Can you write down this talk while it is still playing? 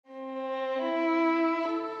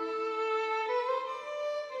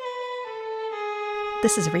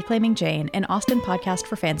This is Reclaiming Jane, an Austen podcast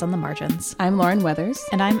for fans on the margins. I'm Lauren Weathers.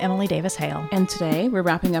 And I'm Emily Davis Hale. And today we're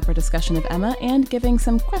wrapping up our discussion of Emma and giving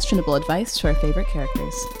some questionable advice to our favorite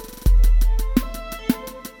characters.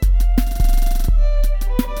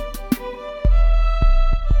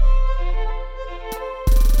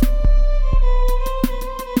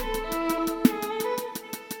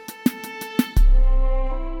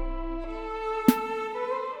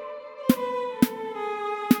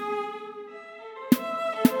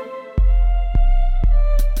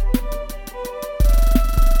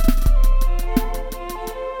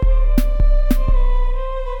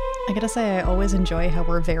 I gotta say, I always enjoy how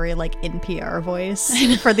we're very NPR voice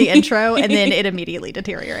for the intro, and then it immediately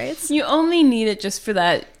deteriorates. You only need it just for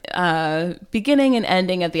that beginning and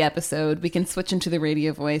ending of the episode. We can switch into the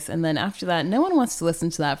radio voice, and then after that, no one wants to listen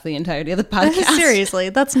to that for the entirety of the podcast. Seriously,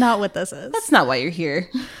 that's not what this is. That's not why you're here.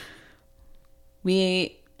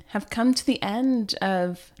 We have come to the end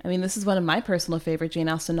of, this is one of my personal favorite Jane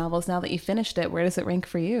Austen novels. Now that you finished it, where does it rank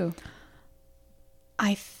for you?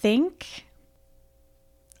 I think...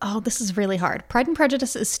 Oh, this is really hard. Pride and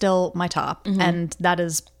Prejudice is still my top, and that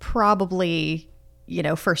is probably,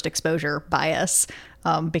 first exposure bias,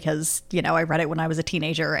 because, I read it when I was a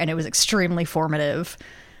teenager, and it was extremely formative.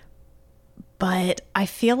 But I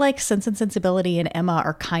feel like Sense and Sensibility and Emma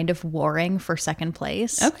are kind of warring for second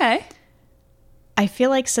place. Okay. I feel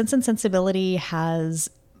like Sense and Sensibility has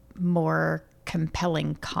more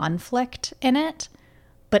compelling conflict in it,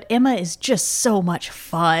 but Emma is just so much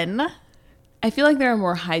fun. I feel like there are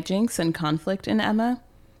more hijinks and conflict in Emma.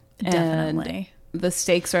 Definitely. And the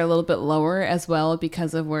stakes are a little bit lower as well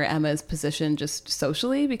because of where Emma is positioned just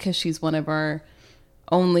socially, because she's one of our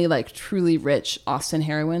only truly rich Austen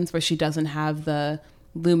heroines where she doesn't have the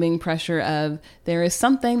looming pressure of there is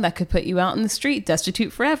something that could put you out in the street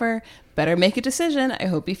destitute forever. Better make a decision. I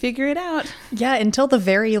hope you figure it out. Yeah, until the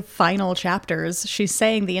very final chapters, she's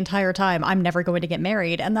saying the entire time, I'm never going to get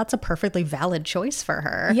married. And that's a perfectly valid choice for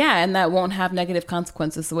her. Yeah, and that won't have negative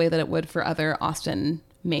consequences the way that it would for other Austen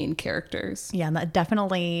main characters. Yeah, and that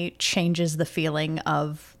definitely changes the feeling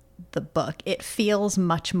of the book. It feels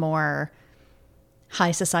much more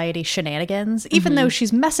high society shenanigans, even though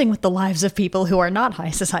she's messing with the lives of people who are not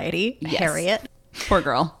high society. Yes. Harriet. Poor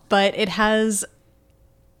girl. But it has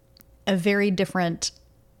a very different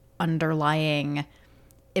underlying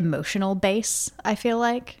emotional base, I feel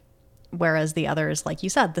like. Whereas the others, like you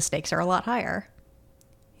said, the stakes are a lot higher.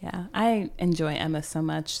 Yeah, I enjoy Emma so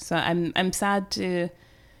much. So I'm sad to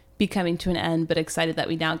be coming to an end, but excited that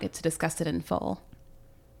we now get to discuss it in full.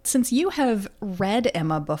 Since you have read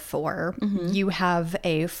Emma before, you have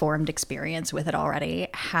a formed experience with it already.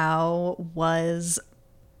 How was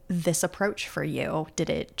this approach for you? Did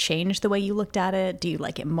it change the way you looked at it? Do you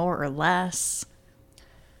like it more or less?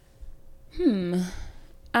 I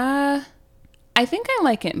think I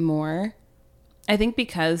like it more. I think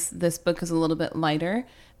because this book is a little bit lighter,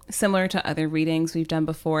 similar to other readings we've done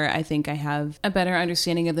before, I think I have a better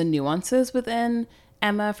understanding of the nuances within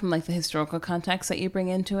Emma from the historical context that you bring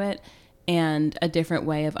into it, and a different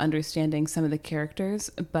way of understanding some of the characters.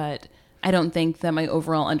 But I don't think that my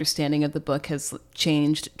overall understanding of the book has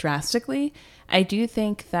changed drastically. I do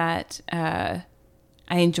think that I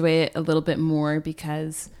enjoy it a little bit more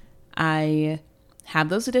because I have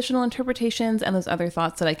those additional interpretations and those other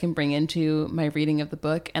thoughts that I can bring into my reading of the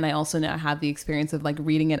book. And I also now have the experience of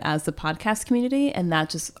reading it as the podcast community, and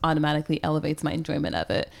that just automatically elevates my enjoyment of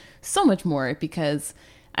it so much more, because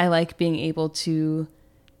I like being able to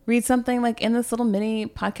read something in this little mini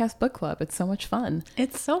podcast book club. It's so much fun.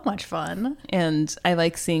 It's so much fun. And I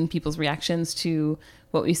like seeing people's reactions to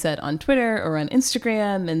what we said on Twitter or on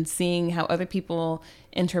Instagram, and seeing how other people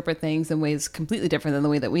interpret things in ways completely different than the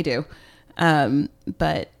way that we do.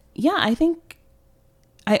 But yeah, I think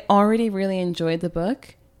I already really enjoyed the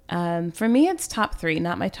book. For me, it's top 3,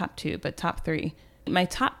 not my top 2, but top 3. My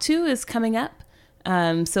top 2 is coming up.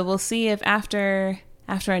 So we'll see if after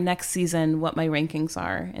our next season, what my rankings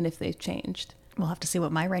are and if they've changed. We'll have to see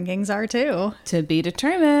what my rankings are too. To be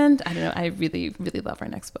determined. I don't know. I really, really love our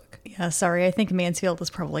next book. Yeah, sorry. I think Mansfield is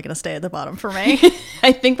probably going to stay at the bottom for me.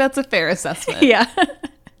 I think that's a fair assessment. Yeah.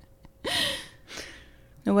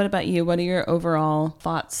 Now, what about you? What are your overall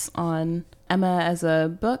thoughts on Emma as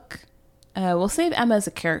a book? We'll save Emma as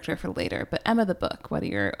a character for later, but Emma the book, what are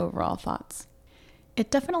your overall thoughts?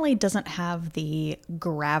 It definitely doesn't have the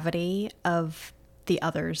gravity of the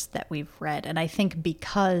others that we've read. And I think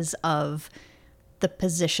because of the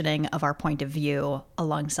positioning of our point of view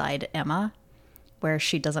alongside Emma, where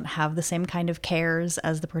she doesn't have the same kind of cares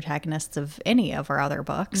as the protagonists of any of our other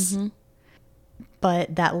books.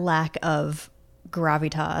 But that lack of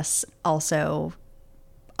gravitas also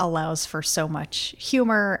allows for so much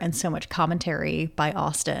humor and so much commentary by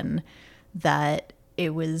Austen that it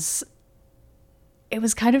was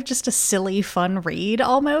kind of just a silly, fun read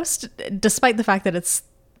almost, despite the fact that it's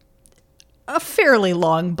a fairly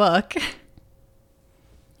long book.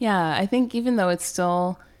 Yeah, I think even though it's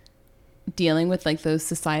still dealing with like those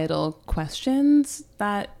societal questions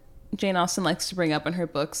that Jane Austen likes to bring up in her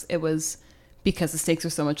books, it was because the stakes are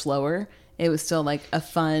so much lower. It was still like a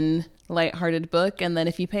fun, lighthearted book. And then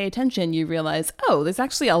if you pay attention, you realize, oh, there's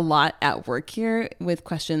actually a lot at work here with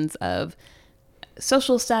questions of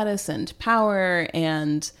social status and power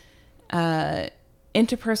and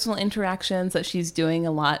interpersonal interactions, that she's doing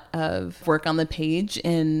a lot of work on the page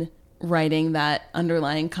in writing that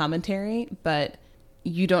underlying commentary. But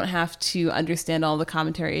you don't have to understand all the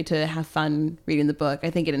commentary to have fun reading the book. I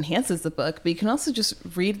think it enhances the book, but you can also just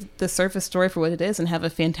read the surface story for what it is and have a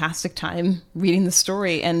fantastic time reading the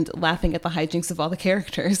story and laughing at the hijinks of all the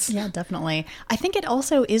characters. Yeah, definitely. I think it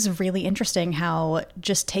also is really interesting how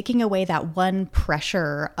just taking away that one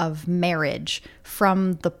pressure of marriage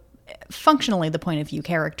from the functionally the point of view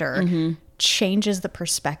character changes the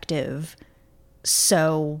perspective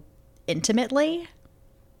so intimately.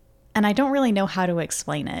 And I don't really know how to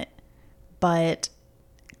explain it, but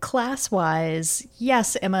class-wise,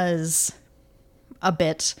 yes, Emma's a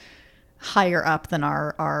bit higher up than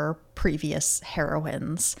our previous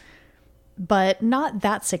heroines, but not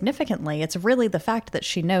that significantly. It's really the fact that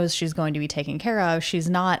she knows she's going to be taken care of. She's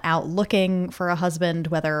not out looking for a husband,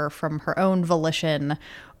 whether from her own volition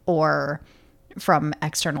or from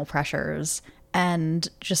external pressures. And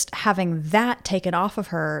just having that taken off of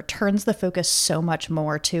her turns the focus so much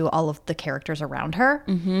more to all of the characters around her.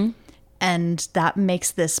 Mm-hmm. And that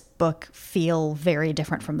makes this book feel very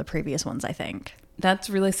different from the previous ones, I think. That's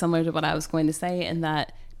really similar to what I was going to say, in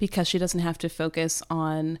that because she doesn't have to focus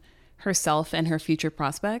on herself and her future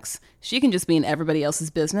prospects, she can just be in everybody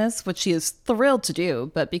else's business, which she is thrilled to do.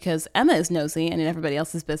 But because Emma is nosy and in everybody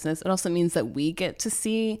else's business, it also means that we get to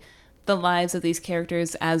see the lives of these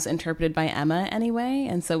characters as interpreted by Emma anyway.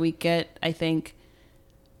 And so we get, I think,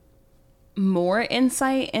 more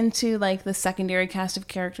insight into like the secondary cast of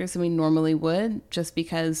characters than we normally would, just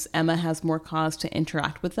because Emma has more cause to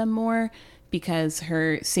interact with them more, because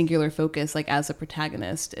her singular focus, like as a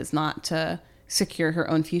protagonist, is not to secure her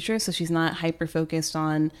own future. So she's not hyper focused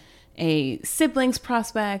on a sibling's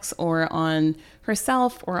prospects or on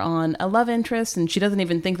herself or on a love interest, and she doesn't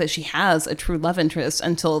even think that she has a true love interest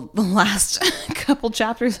until the last couple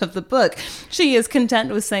chapters of the book. She is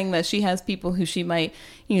content with saying that she has people who she might,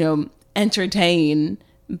 entertain,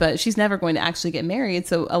 but she's never going to actually get married.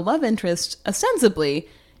 So a love interest ostensibly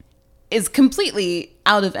is completely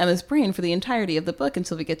out of Emma's brain for the entirety of the book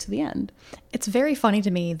until we get to the end. It's very funny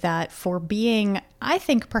to me that for being, I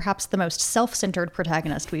think, perhaps the most self-centered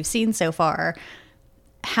protagonist we've seen so far,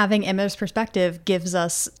 having Emma's perspective gives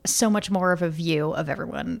us so much more of a view of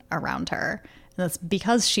everyone around her. And that's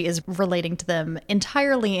because she is relating to them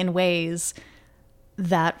entirely in ways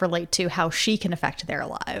that relate to how she can affect their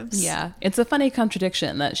lives. Yeah, it's a funny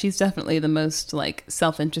contradiction that she's definitely the most like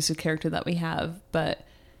self-interested character that we have, but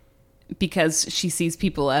because she sees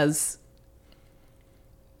people as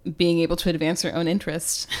being able to advance her own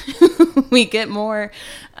interest, we get more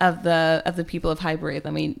of the people of Highbury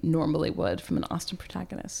than we normally would from an Austen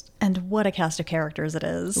protagonist. And what a cast of characters it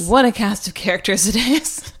is. What a cast of characters it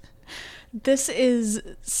is.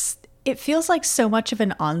 It feels like so much of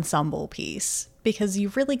an ensemble piece, because you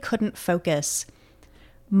really couldn't focus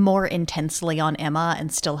more intensely on Emma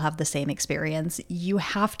and still have the same experience. You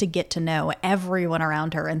have to get to know everyone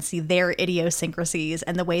around her and see their idiosyncrasies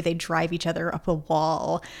and the way they drive each other up a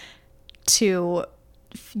wall. You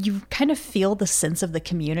kind of feel the sense of the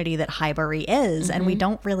community that Highbury is, and we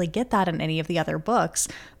don't really get that in any of the other books,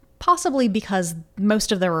 possibly because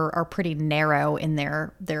most of them are pretty narrow in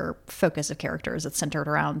their focus of characters. It's centered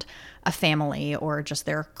around a family or just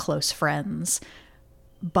their close friends.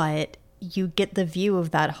 But you get the view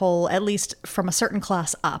of that whole, at least from a certain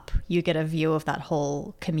class up, you get a view of that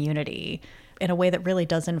whole community in a way that really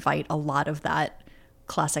does invite a lot of that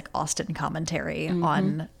classic Austen commentary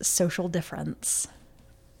on social difference.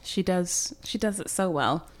 She does it so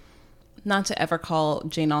well. Not to ever call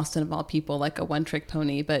Jane Austen, of all people, like a one-trick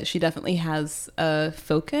pony, but she definitely has a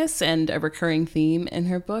focus and a recurring theme in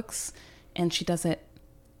her books, and she does it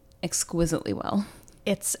exquisitely well.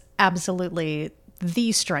 It's absolutely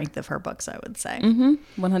the strength of her books, I would say.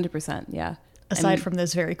 100%, yeah. Aside from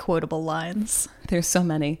those very quotable lines. There's so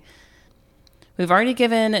many. We've already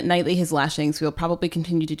given Knightley his lashings. We'll probably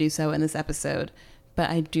continue to do so in this episode,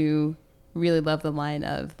 but I do really love the line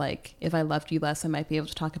of, like, if I loved you less, I might be able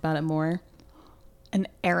to talk about it more. An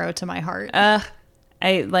arrow to my heart.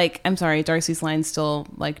 I'm sorry, Darcy's lines still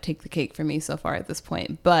like take the cake for me so far at this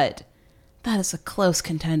point, but that is a close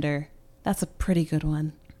contender. That's a pretty good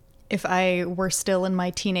one. If I were still in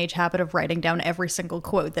my teenage habit of writing down every single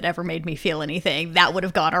quote that ever made me feel anything, that would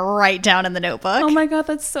have gone right down in the notebook. Oh my God,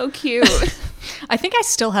 that's so cute. I think I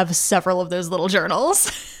still have several of those little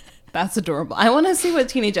journals. That's adorable. I want to see what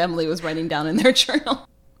teenage Emily was writing down in their journal.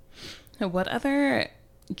 What other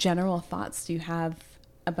general thoughts do you have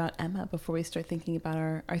about Emma before we start thinking about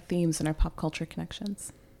our themes and our pop culture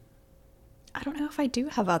connections? I don't know if I do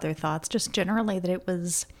have other thoughts, just generally that it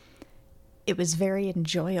was very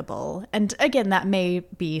enjoyable. And again, that may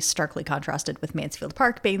be starkly contrasted with Mansfield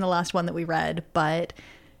Park being the last one that we read, but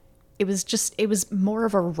it was more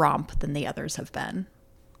of a romp than the others have been.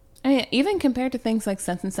 I mean, even compared to things like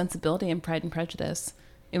Sense and Sensibility and Pride and Prejudice,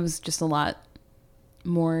 it was just a lot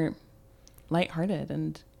more lighthearted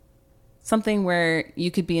and something where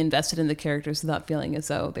you could be invested in the characters without feeling as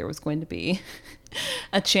though there was going to be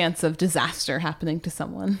a chance of disaster happening to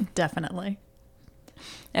someone. Definitely.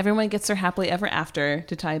 Everyone gets their happily ever after,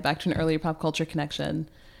 to tie it back to an earlier pop culture connection.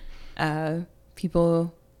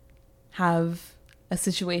 People have a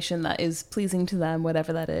situation that is pleasing to them,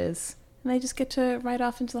 whatever that is, and they just get to ride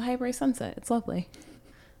off into the Highbury sunset. It's lovely.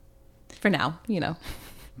 For now,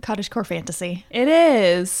 Cottagecore fantasy. It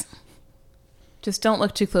is. Just don't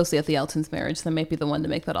look too closely at the Eltons' marriage. That might be the one to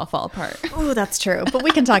make that all fall apart. Oh, that's true. But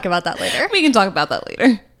we can talk about that later. We can talk about that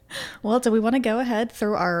later. Well, do we want to go ahead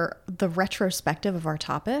through the retrospective of our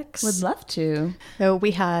topics? Would love to. So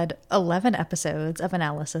we had 11 episodes of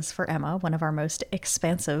analysis for Emma, one of our most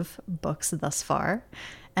expansive books thus far.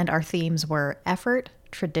 And our themes were effort,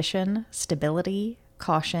 tradition, stability,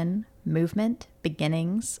 caution, movement,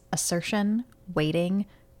 beginnings, assertion, waiting,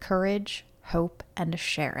 courage, hope, and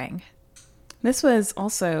sharing. This was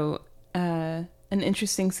also an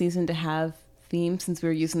interesting season to have themes since we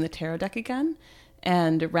were using the tarot deck again.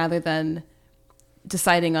 And rather than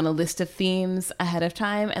deciding on a list of themes ahead of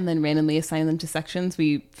time and then randomly assigning them to sections,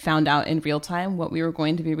 we found out in real time what we were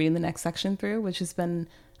going to be reading the next section through, which has been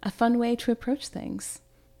a fun way to approach things.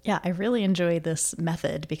 Yeah, I really enjoy this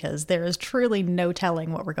method because there is truly no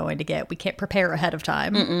telling what we're going to get. We can't prepare ahead of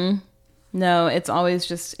time. Mm-mm. No, it's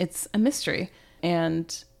always it's a mystery.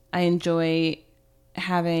 And I enjoy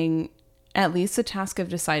having at least the task of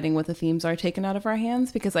deciding what the themes are taken out of our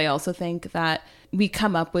hands, because I also think that we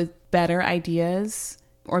come up with better ideas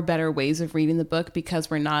or better ways of reading the book because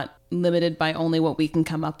we're not limited by only what we can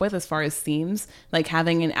come up with as far as themes. Like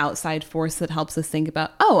having an outside force that helps us think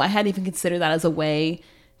about, oh, I hadn't even considered that as a way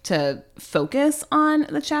to focus on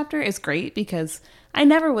the chapter is great, because I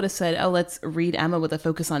never would have said, oh, let's read Emma with a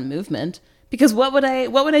focus on movement. Because what would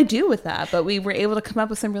I do with that? But we were able to come up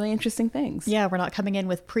with some really interesting things. Yeah, we're not coming in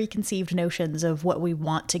with preconceived notions of what we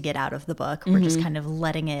want to get out of the book. We're just kind of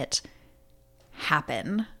letting it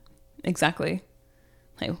happen. Exactly.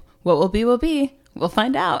 Like, what will be, will be. We'll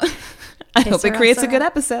find out. I hope it creates a good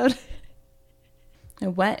episode.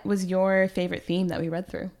 What was your favorite theme that we read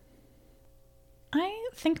through? I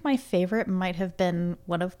think my favorite might have been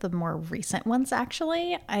one of the more recent ones,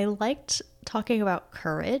 actually. I liked talking about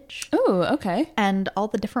courage. Oh, okay. And all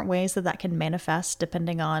the different ways that can manifest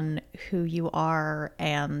depending on who you are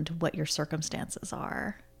and what your circumstances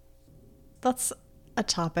are. That's a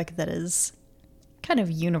topic that is kind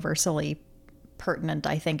of universally pertinent,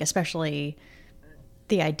 I think, especially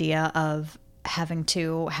the idea of having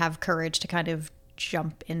to have courage to kind of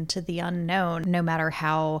jump into the unknown. No matter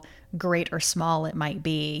how great or small it might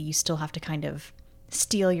be, you still have to kind of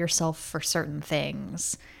steel yourself for certain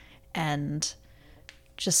things. And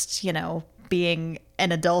just, being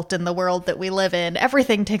an adult in the world that we live in,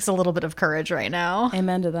 everything takes a little bit of courage right now.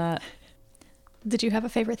 Amen to that. Did you have a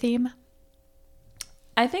favorite theme?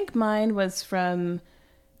 I think mine was from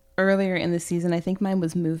earlier in the season. I think mine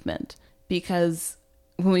was movement, because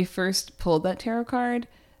when we first pulled that tarot card,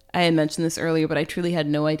 I had mentioned this earlier, but I truly had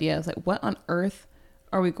no idea. I was like, what on earth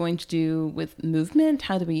are we going to do with movement?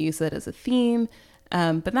 How do we use that as a theme?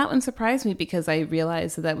 But that one surprised me because I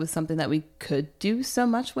realized that was something that we could do so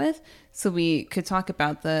much with. So we could talk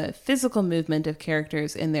about the physical movement of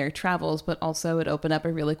characters in their travels, but also it opened up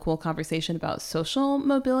a really cool conversation about social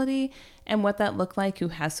mobility and what that looked like, who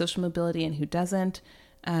has social mobility and who doesn't.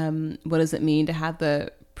 What does it mean to have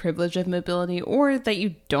the privilege of mobility, or that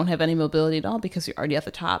you don't have any mobility at all because you're already at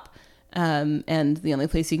the top? And the only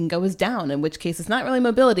place you can go is down, in which case it's not really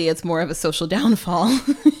mobility, it's more of a social downfall.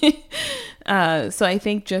 So I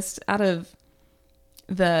think just out of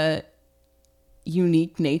the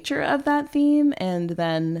unique nature of that theme and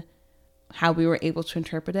then how we were able to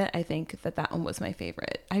interpret it, I think that one was my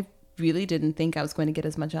favorite. I really didn't think I was going to get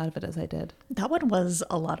as much out of it as I did. That one was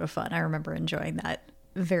a lot of fun. I remember enjoying that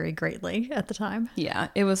very greatly at the time. Yeah,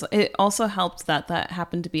 it also helped that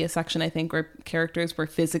happened to be a section, I think, where characters were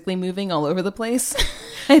physically moving all over the place.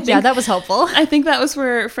 Yeah, that was helpful. I think that was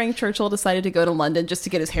where Frank Churchill decided to go to London just to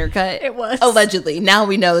get his haircut. It was. Allegedly. Now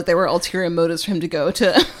we know that there were ulterior motives for him to go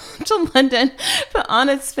to London. But on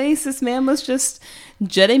its face, this man was just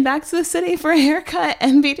jetting back to the city for a haircut,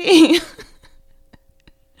 MBD.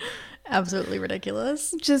 Absolutely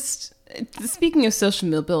ridiculous. Just speaking of social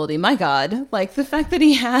mobility, my God, like the fact that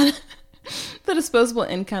he had the disposable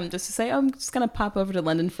income just to say, oh, I'm just going to pop over to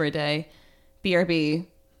London for a day. BRB.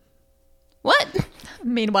 What?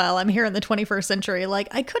 Meanwhile, I'm here in the 21st century. Like,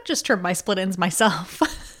 I could just trim my split ends myself.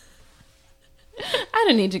 I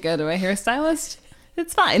don't need to go to a hairstylist.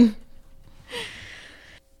 It's fine.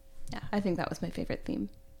 Yeah, I think that was my favorite theme.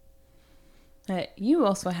 You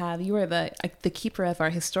also you are the keeper of our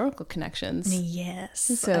historical connections. Yes,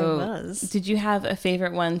 so I was. Did you have a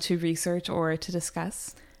favorite one to research or to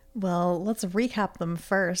discuss? Well, let's recap them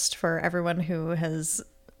first for everyone who has,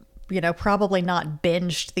 probably not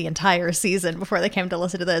binged the entire season before they came to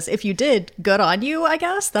listen to this. If you did, good on you, I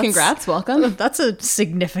guess. Congrats, welcome. That's a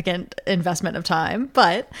significant investment of time,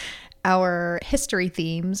 but our history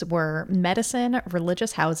themes were medicine,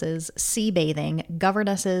 religious houses, sea bathing,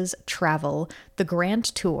 governesses, travel, the Grand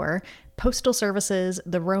Tour, postal services,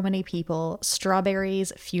 the Romany people,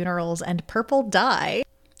 strawberries, funerals, and purple dye.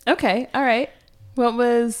 Okay, all right. What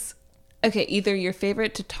was, either your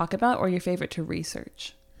favorite to talk about or your favorite to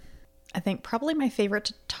research? I think probably my favorite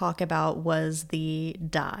to talk about was the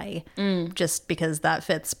dye, just because that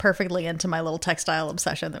fits perfectly into my little textile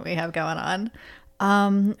obsession that we have going on.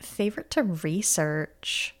 Favorite to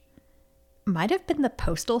research might have been the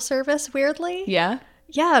postal service, weirdly. Yeah?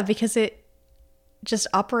 Yeah, because it just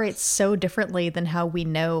operates so differently than how we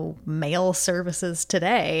know mail services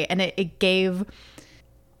today. And it gave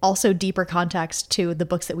also deeper context to the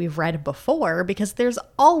books that we've read before, because there's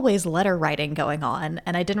always letter writing going on.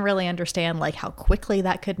 And I didn't really understand like how quickly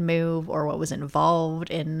that could move or what was involved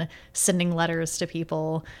in sending letters to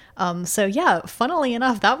people. So yeah, funnily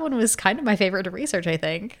enough, that one was kind of my favorite to research, I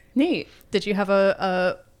think. Neat. Did you have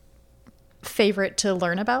a favorite to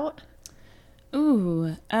learn about?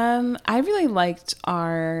 Ooh, I really liked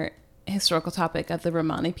our historical topic of the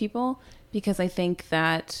Romani people, because I think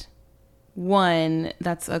that one,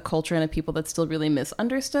 that's a culture and a people that's still really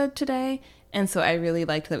misunderstood today. And so I really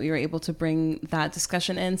liked that we were able to bring that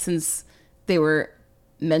discussion in, since they were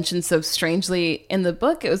mentioned so strangely in the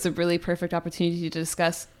book. It was a really perfect opportunity to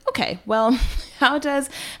discuss, okay, well, how does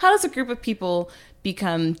a group of people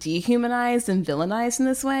become dehumanized and villainized in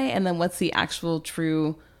this way? And then what's the actual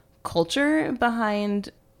true culture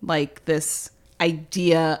behind like this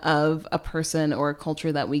idea of a person or a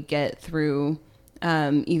culture that we get through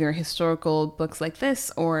either historical books like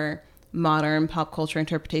this or modern pop culture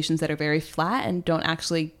interpretations that are very flat and don't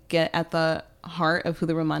actually get at the heart of who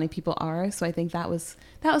the Romani people are. So I think that was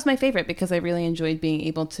my favorite, because I really enjoyed being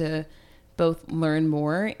able to both learn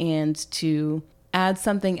more and to add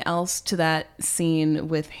something else to that scene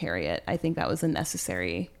with Harriet. I think that was a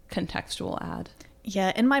necessary contextual add.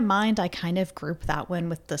 Yeah, in my mind, I kind of group that one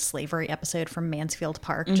with the slavery episode from Mansfield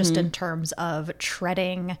Park, just in terms of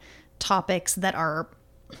treading topics that are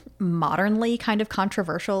modernly kind of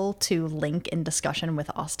controversial to link in discussion with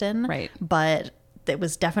Austen. Right. But it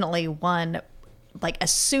was definitely one, like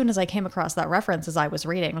as soon as I came across that reference as I was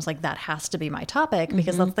reading, I was like, that has to be my topic,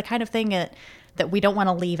 because that's the kind of thing that we don't want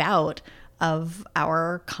to leave out of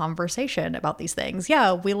our conversation about these things.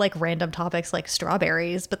 Yeah, we like random topics like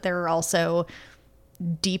strawberries, but there are also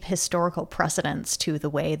deep historical precedents to the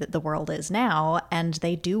way that the world is now, and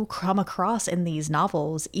they do come across in these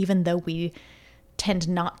novels, even though we tend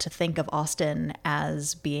not to think of Austen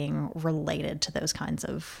as being related to those kinds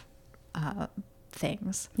of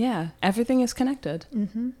things. Yeah, everything is connected.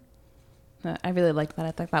 I really liked that.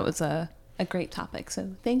 I thought that was a great topic,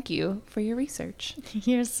 so thank you for your research.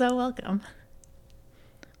 You're so welcome.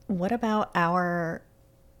 What about our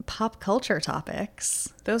pop culture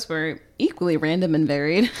topics? Those were equally random and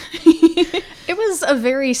varied. It was a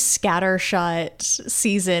very scattershot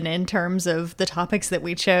season in terms of the topics that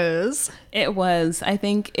we chose. It was. I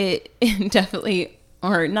think it definitely,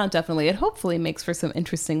 or not definitely, it hopefully makes for some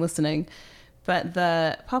interesting listening. But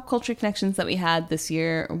the pop culture connections that we had this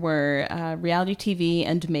year were reality TV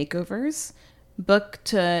and makeovers, book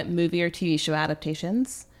to movie or TV show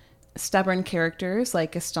adaptations, stubborn characters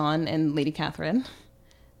like Gaston and Lady Catherine,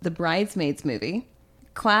 the Bridesmaids movie,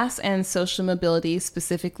 class and social mobility,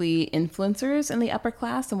 specifically influencers in the upper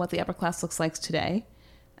class and what the upper class looks like today,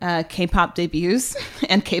 K-pop debuts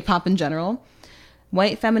and K-pop in general,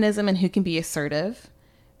 white feminism and who can be assertive,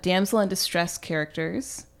 damsel in distress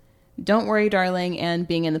characters, Don't Worry Darling and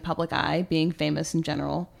being in the public eye, being famous in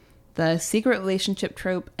general, the secret relationship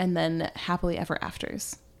trope, and then happily ever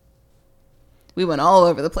afters. We went all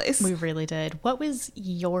over the place. We really did. What was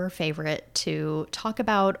your favorite to talk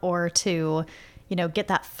about or to, get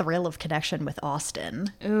that thrill of connection with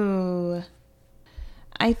Austen? Ooh.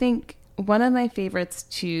 I think one of my favorites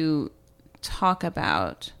to talk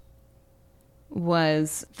about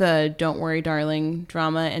was the Don't Worry Darling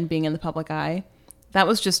drama and being in the public eye. That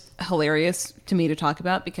was just hilarious to me to talk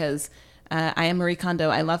about because I am Marie Kondo.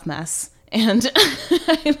 I love mess. And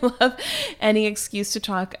I love any excuse to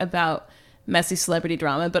talk about messy celebrity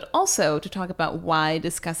drama, but also to talk about why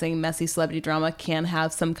discussing messy celebrity drama can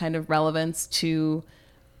have some kind of relevance to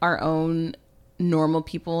our own normal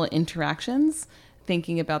people interactions,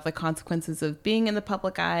 thinking about the consequences of being in the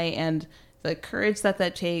public eye and the courage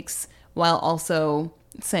that takes, while also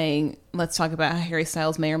saying, let's talk about how Harry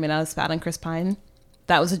Styles may or may not have spat on Chris Pine.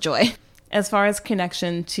 That was a joy. As far as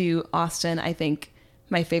connection to Austen, I think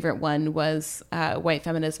my favorite one was white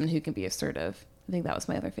feminism and who can be assertive. I think that was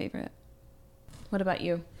my other favorite. What about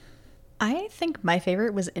you? I think my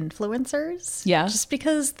favorite was influencers. Yeah. Just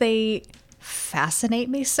because they fascinate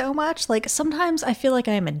me so much. Like sometimes I feel like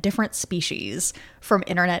I am a different species from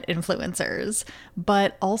internet influencers,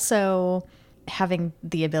 but also having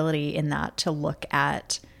the ability in that to look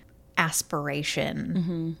at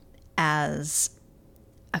aspiration as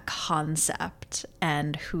a concept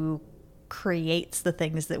and who creates the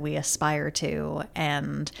things that we aspire to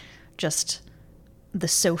and just the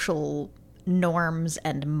social norms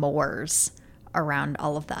and mores around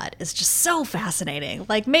all of that is just so fascinating.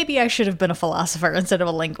 Like maybe I should have been a philosopher instead of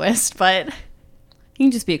a linguist, but you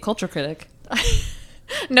can just be a culture critic.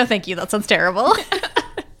 No, thank you. That sounds terrible.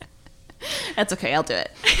 That's okay. I'll do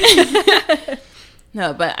it.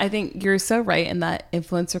 No, but I think you're so right in that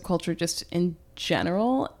influencer culture just in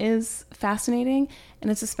general is fascinating. And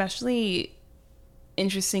it's especially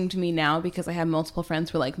interesting to me now because I have multiple friends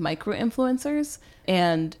who are like micro influencers,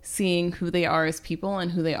 and seeing who they are as people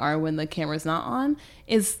and who they are when the camera's not on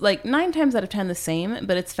is like 9 times out of 10 the same,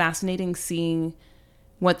 but it's fascinating seeing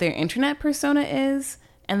what their internet persona is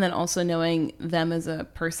and then also knowing them as a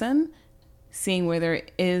person. Seeing where there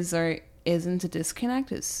is or isn't a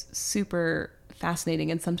disconnect is super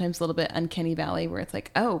fascinating and sometimes a little bit uncanny valley where it's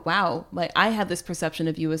like, oh wow, like I have this perception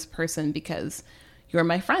of you as a person because you're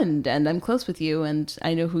my friend and I'm close with you and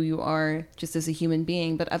I know who you are just as a human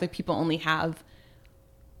being, but other people only have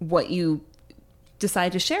what you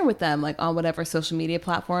decide to share with them, like on whatever social media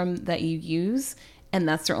platform that you use, and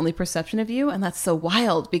that's their only perception of you. And that's so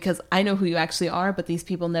wild because I know who you actually are, but these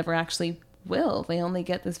people never actually will. They only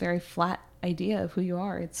get this very flat idea of who you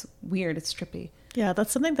are. It's weird. It's trippy. Yeah,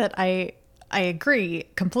 that's something that I agree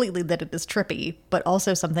completely that it is trippy, but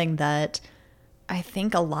also something that I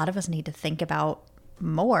think a lot of us need to think about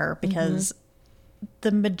more because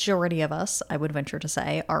the majority of us, I would venture to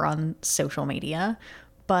say, are on social media.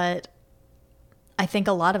 But I think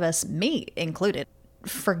a lot of us, me included,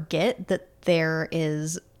 forget that there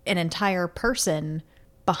is an entire person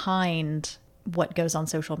behind what goes on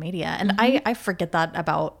social media. And I forget that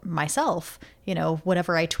about myself.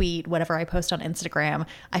 Whatever I tweet, whatever I post on Instagram,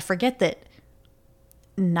 I forget that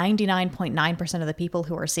 99.9% of the people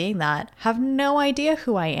who are seeing that have no idea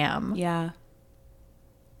who I am. Yeah.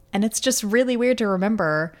 And it's just really weird to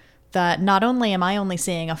remember that not only am I only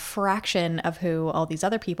seeing a fraction of who all these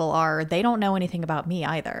other people are, they don't know anything about me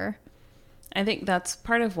either. I think that's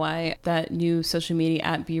part of why that new social media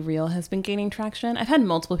app Be Real has been gaining traction. I've had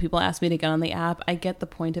multiple people ask me to get on the app. I get the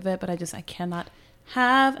point of it, but I cannot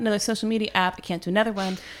have another social media app. I can't do another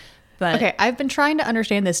one. But okay, I've been trying to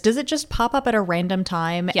understand this. Does it just pop up at a random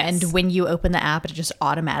time? Yes. And when you open the app, it just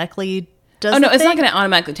automatically does Oh, no, the it's thing? not going to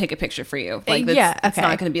automatically take a picture for you. Like, yeah, it's okay.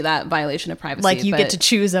 not going to be that violation of privacy. Like you but, get to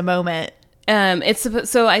choose a moment. It's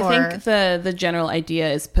so I Or- think the general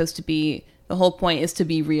idea is supposed to be, the whole point is to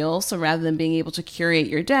be real. So rather than being able to curate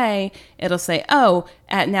your day, it'll say, oh,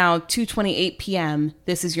 at now 2:28 p.m.,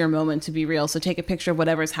 this is your moment to be real. So take a picture of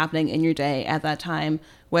whatever's happening in your day at that time,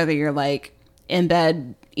 whether you're like in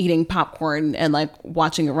bed eating popcorn and like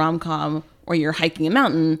watching a rom-com or you're hiking a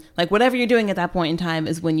mountain, like whatever you're doing at that point in time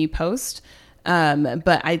is when you post.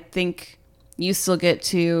 But I think you still get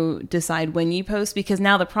to decide when you post, because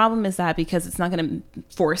now the problem is that because it's not going to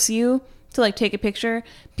force you to like take a picture,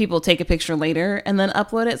 people take a picture later and then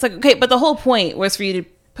upload it. It's like, okay, but the whole point was for you to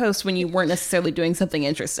post when you weren't necessarily doing something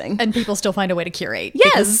interesting. And people still find a way to curate.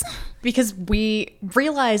 Yes. Because we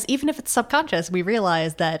realize, even if it's subconscious, we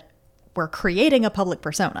realize that we're creating a public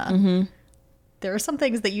persona. There are some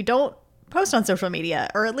things that you don't post on social media,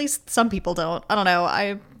 or at least some people don't. I don't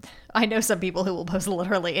know. I know some people who will post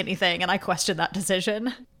literally anything, and I question that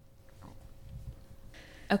decision.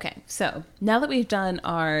 Okay, so now that we've done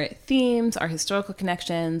our themes, our historical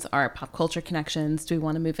connections, our pop culture connections, do we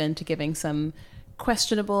want to move into giving some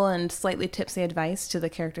questionable and slightly tipsy advice to the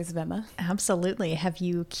characters of Emma? Absolutely. Have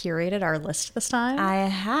you curated our list this time? I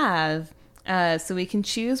have. So we can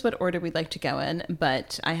choose what order we'd like to go in,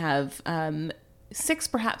 but I have 6,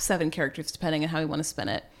 perhaps 7 characters, depending on how we want to spin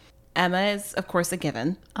it. Emma is, of course, a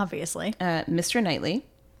given. Obviously. Mr. Knightley,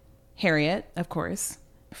 Harriet, of course,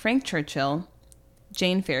 Frank Churchill,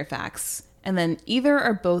 Jane Fairfax, and then either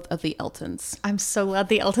or both of the Eltons. I'm so glad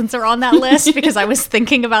the Eltons are on that list because I was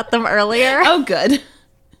thinking about them earlier. Oh, good.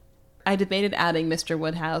 I debated adding Mr.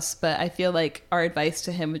 Woodhouse, but I feel like our advice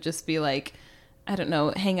to him would just be like, I don't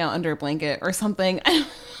know, hang out under a blanket or something. I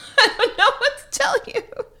don't know what to tell you.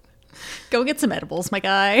 Go get some edibles, my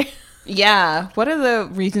guy. Yeah. What are the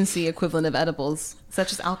Regency equivalent of edibles? Is that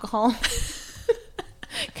just alcohol?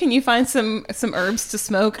 Can you find some herbs to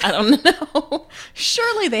smoke? I don't know.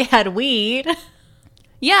 Surely they had weed.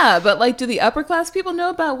 Yeah, but like, do the upper class people know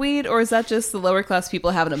about weed, or is that just the lower class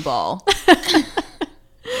people having a ball?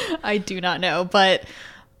 I do not know, but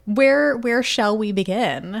where shall we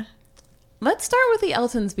begin? Let's start with the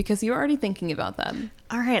Eltons because you're already thinking about them.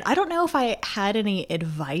 All right. I don't know if I had any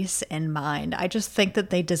advice in mind. I just think that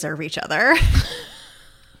they deserve each other.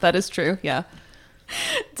 That is true, yeah.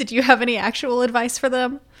 Did you have any actual advice for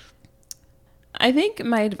them? I think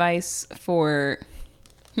my advice for...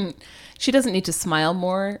 She doesn't need to smile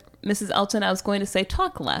more, Mrs. Elton. I was going to say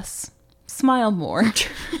talk less. Smile more.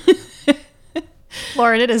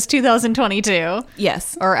 Lauren, it is 2022.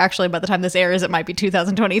 Yes. Or actually, by the time this airs, it might be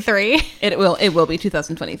 2023. It will be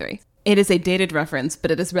 2023. It is a dated reference,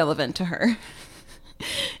 but it is relevant to her.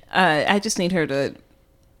 I just need her to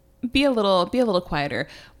be a little quieter.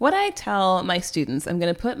 What I tell my students, I'm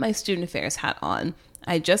going to put my student affairs hat on.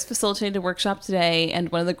 I just facilitated a workshop today,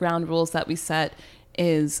 and one of the ground rules that we set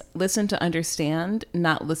is listen to understand,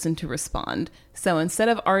 not listen to respond. So instead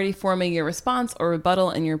of already forming your response or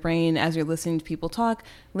rebuttal in your brain as you're listening to people talk,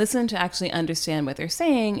 listen to actually understand what they're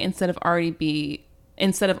saying instead of already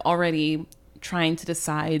trying to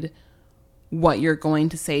decide what you're going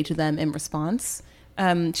to say to them in response.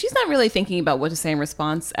 She's not really thinking about what to say in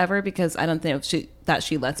response ever because I don't think that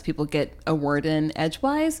she lets people get a word in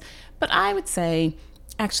edgewise. But I would say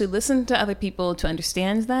actually listen to other people to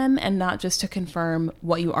understand them and not just to confirm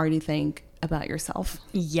what you already think about yourself.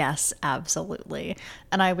 Yes, absolutely.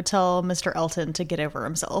 And I would tell Mr. Elton to get over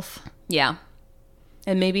himself. Yeah.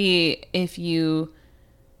 And maybe I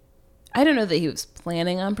don't know that he was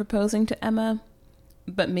planning on proposing to Emma,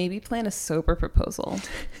 but maybe plan a sober proposal.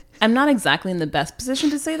 I'm not exactly in the best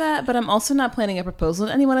position to say that, but I'm also not planning a proposal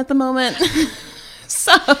to anyone at the moment.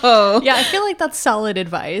 So yeah, I feel like that's solid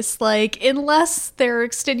advice. Like, unless there are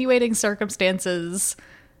extenuating circumstances,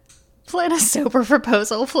 plan a sober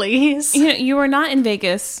proposal, please. You are not in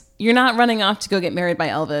Vegas. You're not running off to go get married by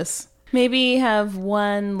Elvis. Maybe have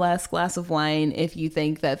one less glass of wine if you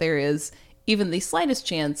think that there is even the slightest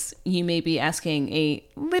chance you may be asking a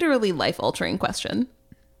literally life-altering question.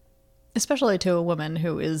 Especially to a woman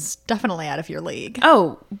who is definitely out of your league.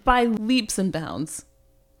 Oh, by leaps and bounds.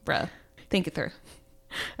 Bruh, think it through.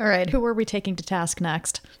 All right, who are we taking to task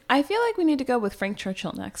next? I feel like we need to go with Frank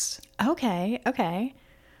Churchill next. Okay.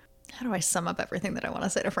 How do I sum up everything that I want to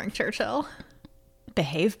say to Frank Churchill?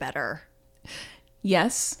 Behave better.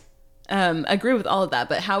 Yes. Agree with all of that,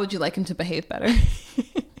 but how would you like him to behave better?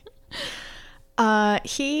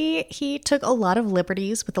 He took a lot of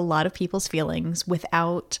liberties with a lot of people's feelings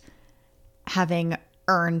without having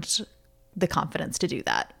earned the confidence to do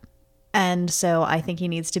that. And so I think he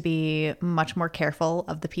needs to be much more careful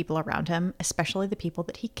of the people around him, especially the people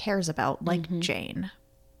that he cares about, like Jane.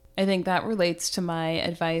 I think that relates to my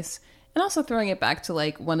advice. And also throwing it back to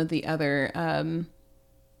like one of the other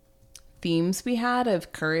themes we had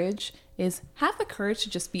of courage is have the courage to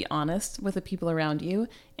just be honest with the people around you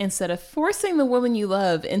instead of forcing the woman you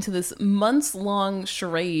love into this months-long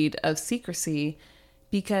charade of secrecy.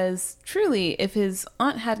 Because truly, if his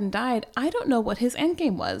aunt hadn't died, I don't know what his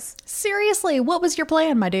endgame was. Seriously, what was your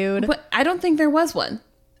plan, my dude? But I don't think there was one.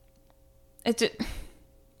 It's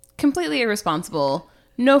completely irresponsible.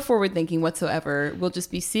 No forward thinking whatsoever. We'll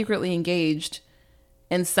just be secretly engaged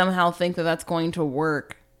and somehow think that that's going to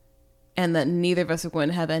work and that neither of us are going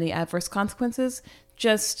to have any adverse consequences.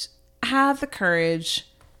 Just have the courage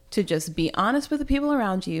to just be honest with the people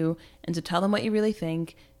around you and to tell them what you really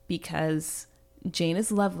think, because Jane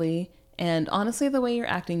is lovely And honestly, the way you're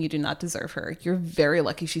acting, you do not deserve her. You're very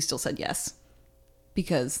lucky she still said yes.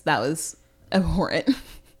 Because that was abhorrent.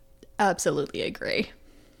 Absolutely agree.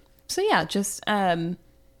 So yeah, just, I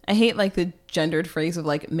hate like the gendered phrase of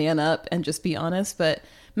like man up and just be honest, but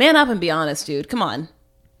man up and be honest, dude. Come on.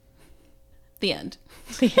 The end.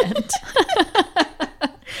 The end.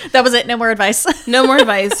 That was it. No more advice. No more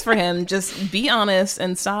advice for him. Just be honest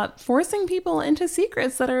and stop forcing people into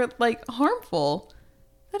secrets that are like harmful.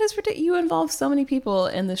 That is ridiculous. You involve so many people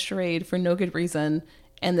in this charade for no good reason,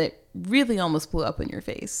 and that really almost blew up in your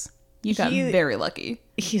face. You got very lucky.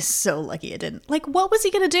 He's so lucky it didn't. Like, what was he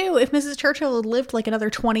going to do if Mrs. Churchill had lived like another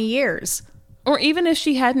 20 years? Or even if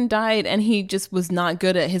she hadn't died and he just was not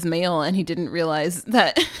good at his mail and he didn't realize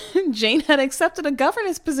that Jane had accepted a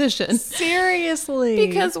governess position. Seriously.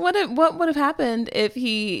 Because what would have happened if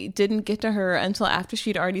he didn't get to her until after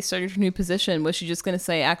she'd already started her new position? Was she just going to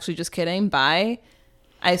say, actually, just kidding, bye?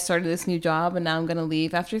 I started this new job and now I'm going to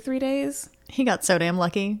leave after 3 days? He got so damn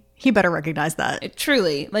lucky. He better recognize that.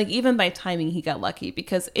 Truly, like even by timing, he got lucky,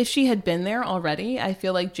 because if she had been there already, I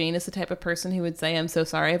feel like Jane is the type of person who would say, I'm so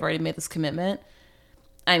sorry, I've already made this commitment.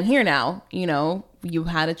 I'm here now. You know, you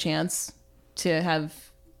had a chance to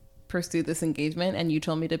have pursued this engagement and you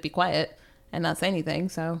told me to be quiet and not say anything.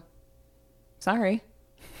 So sorry.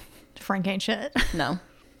 Frank ain't shit. No.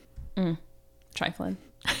 Trifling.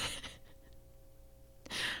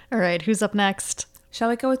 All right. Who's up next? Shall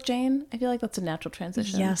we go with Jane? I feel like that's a natural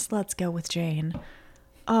transition. Yes, let's go with Jane.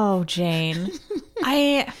 Oh, Jane.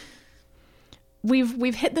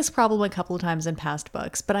 We've hit this problem a couple of times in past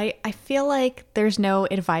books, but I feel like there's no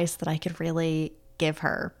advice that I could really give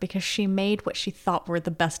her because she made what she thought were the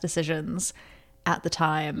best decisions at the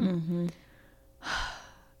time.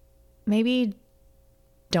 Maybe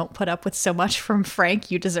don't put up with so much from Frank.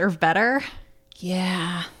 You deserve better.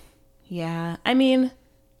 Yeah. I mean,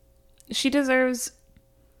 she deserves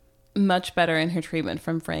much better in her treatment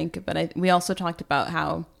from Frank, but we also talked about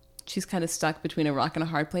how she's kind of stuck between a rock and a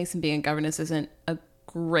hard place, and being a governess isn't a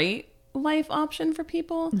great life option for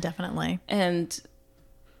people. Definitely. And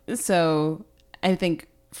so I think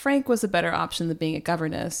Frank was a better option than being a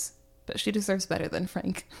governess, but she deserves better than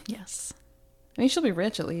Frank. Yes. I mean, she'll be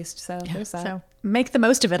rich at least, so there's that. So make the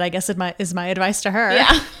most of it, I guess, is my advice to her.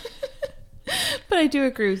 Yeah. But I do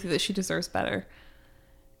agree with you that she deserves better.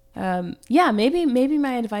 Maybe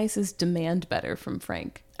my advice is demand better from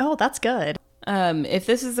Frank. Oh, that's good. If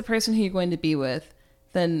this is the person who you're going to be with,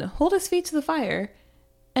 then hold his feet to the fire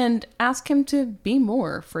and ask him to be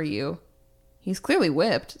more for you. He's clearly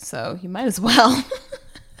whipped, so you might as well.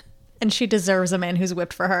 And she deserves a man who's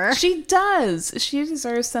whipped for her. She does. She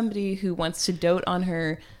deserves somebody who wants to dote on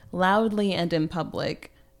her loudly and in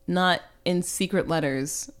public, not in secret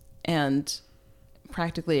letters, and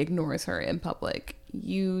practically ignores her in public.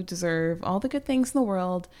 You deserve all the good things in the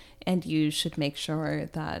world, and you should make sure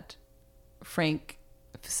that Frank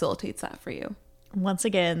facilitates that for you. Once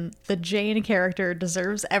again, the Jane character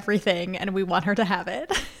deserves everything, and we want her to have it.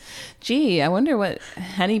 Gee, I wonder what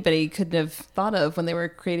anybody could have thought of when they were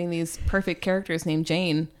creating these perfect characters named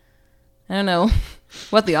Jane. I don't know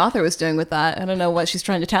what the author was doing with that. I don't know what she's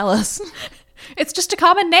trying to tell us. It's just a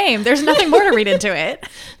common name. There's nothing more to read into it.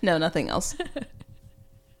 No, nothing else.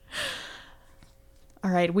 All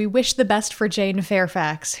right, we wish the best for Jane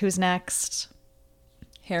Fairfax. Who's next?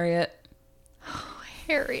 Harriet. Oh,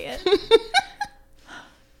 Harriet.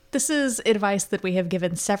 This is advice that we have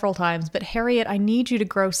given several times, but Harriet, I need you to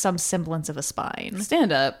grow some semblance of a spine.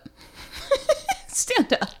 Stand up.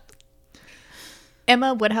 Stand up.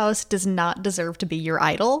 Emma Woodhouse does not deserve to be your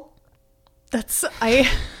idol. That's,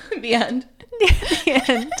 The end. The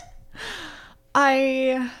end.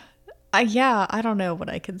 I don't know what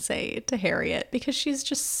I can say to Harriet because she's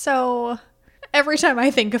just so... Every time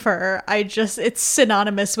I think of her, it's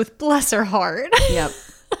synonymous with bless her heart. Yep.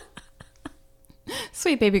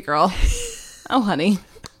 Sweet baby girl. Oh, honey.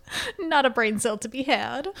 Not a brain cell to be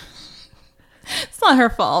had. It's not her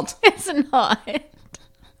fault. It's not.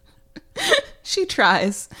 She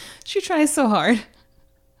tries. She tries so hard.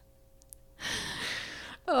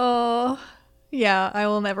 Oh, yeah, I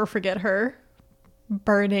will never forget her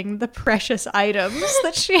burning the precious items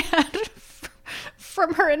that she had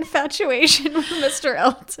from her infatuation with Mr.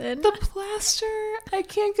 Elton. The plaster. I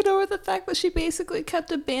can't get over the fact that she basically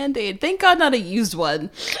kept a Band-Aid. Thank God not a used one.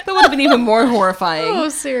 That would have been even more horrifying. Oh,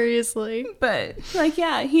 seriously. But,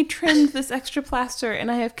 he trimmed this extra plaster and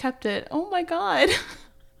I have kept it. Oh my God.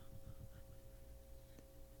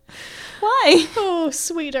 Why? Oh,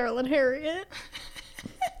 sweet darling Harriet.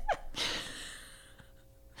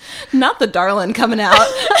 Not the darling coming out.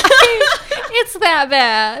 It's that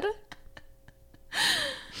bad.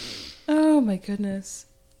 Oh my goodness.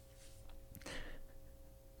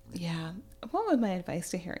 Yeah. What would my advice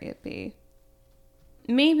to Harriet be?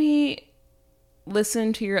 Maybe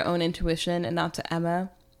listen to your own intuition and not to Emma,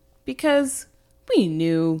 because we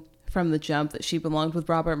knew from the jump that she belonged with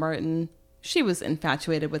Robert Martin. She was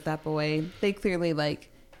infatuated with that boy. They clearly,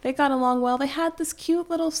 they got along well. They had this cute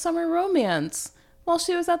little summer romance while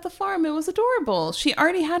she was at the farm. It was adorable. She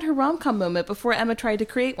already had her rom-com moment before Emma tried to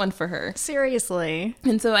create one for her. Seriously.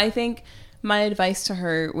 And so I think my advice to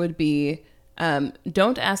her would be,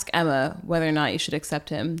 don't ask Emma whether or not you should accept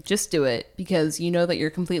him. Just do it, because you know that you're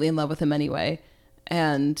completely in love with him anyway.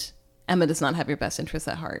 And Emma does not have your best interests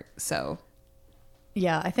at heart. So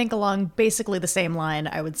yeah, I think along basically the same line,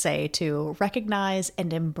 I would say to recognize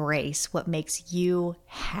and embrace what makes you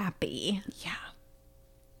happy. yeah,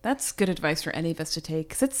 that's good advice for any of us to take,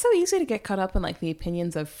 because it's so easy to get caught up in the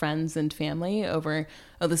opinions of friends and family over,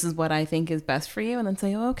 oh, this is what I think is best for you. And then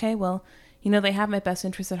say, oh, okay, well, they have my best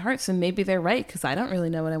interests at heart, so maybe they're right, because I don't really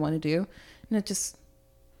know what I want to do. And it just...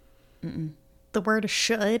 The word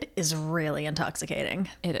should is really intoxicating.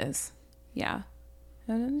 It is. Yeah.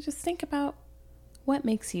 And then just think about what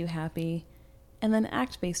makes you happy, and then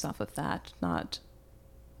act based off of that, not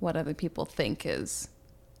what other people think is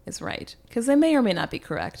right. Because they may or may not be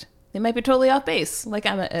correct. They might be totally off base, like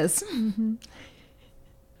Emma is. Mm-hmm.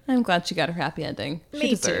 I'm glad she got her happy ending. She Me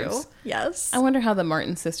deserves. too. Yes. I wonder how the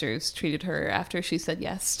Martin sisters treated her after she said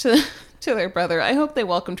yes to their brother. I hope they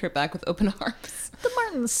welcomed her back with open arms. The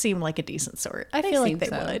Martins seem like a decent sort. I feel like they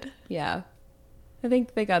would. Yeah. I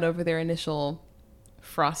think they got over their initial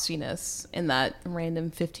frostiness in that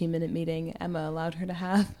random 15-minute meeting Emma allowed her to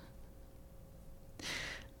have.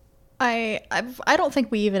 I don't think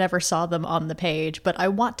we even ever saw them on the page, but I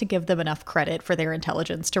want to give them enough credit for their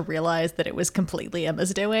intelligence to realize that it was completely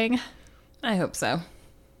Emma's doing. I hope so.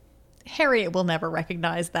 Harriet will never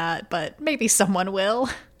recognize that, but maybe someone will.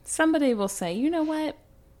 Somebody will say, you know what?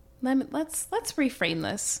 Let's reframe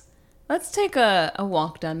this. Let's take a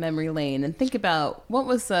walk down memory lane and think about what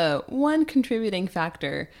was the one contributing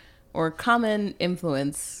factor or common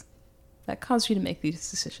influence that caused you to make these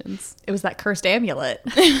decisions. It was that cursed amulet.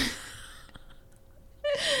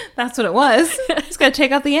 That's what it was. Just got to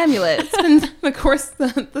take out the amulet. It's been, of course,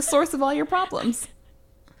 the source of all your problems.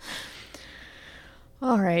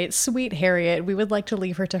 All right, sweet Harriet. We would like to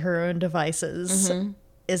leave her to her own devices. Mm-hmm.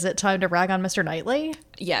 Is it time to rag on Mr. Knightley?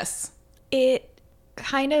 Yes. It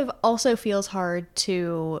kind of also feels hard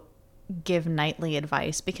to give Knightley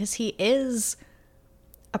advice because he is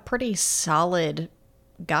a pretty solid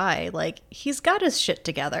guy. He's got his shit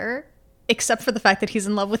together, except for the fact that he's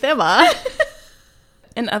in love with Emma.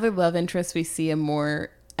 In other love interests, we see a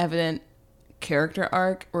more evident character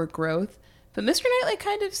arc or growth. But Mr. Knightley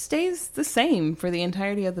kind of stays the same for the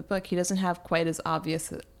entirety of the book. He doesn't have quite as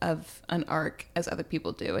obvious of an arc as other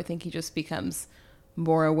people do. I think he just becomes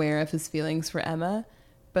more aware of his feelings for Emma.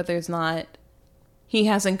 But he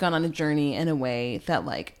hasn't gone on a journey in a way that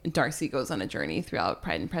Darcy goes on a journey throughout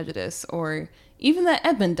Pride and Prejudice, or even that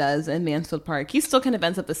Edmund does in Mansfield Park. He still kind of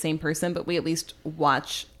ends up the same person, but we at least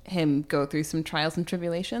watch him go through some trials and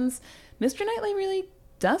tribulations. Mr. Knightley really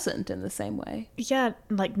doesn't in the same way. Yeah,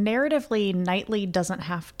 narratively, Knightley doesn't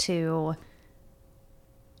have to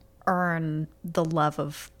earn the love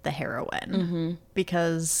of the heroine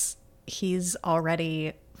because he's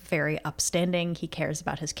already very upstanding. He cares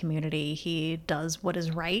about his community. He does what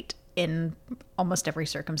is right in almost every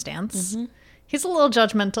circumstance. He's a little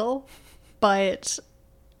judgmental, but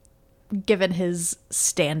given his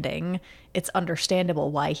standing, it's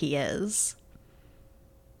understandable why he is.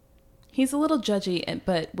 He's a little judgy,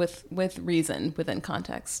 but with reason within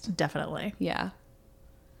context. Definitely. Yeah.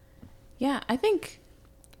 Yeah, I think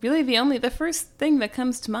really the first thing that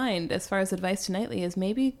comes to mind as far as advice to Knightley is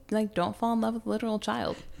maybe don't fall in love with a literal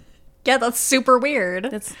child. Yeah, that's super weird.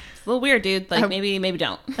 That's a little weird, dude. Maybe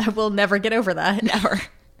don't. I will never get over that. Never.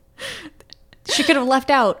 She could have left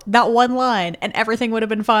out that one line and everything would have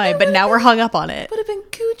been fine, but now we're hung up on it. Would have been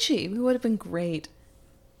Gucci. We would have been great.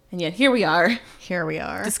 And yet here we are. Here we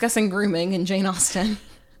are. Discussing grooming in Jane Austen.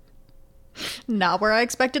 Not where I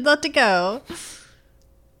expected that to go.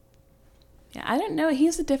 Yeah, I don't know.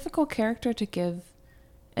 He's a difficult character to give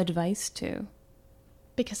advice to.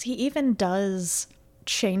 Because he even does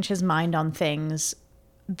change his mind on things.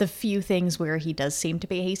 The few things where he does seem to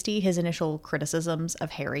be hasty, his initial criticisms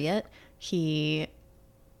of Harriet, he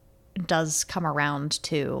does come around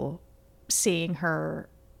to seeing her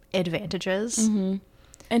advantages. Mm-hmm.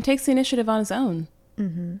 And takes the initiative on his own.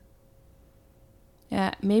 Mm-hmm.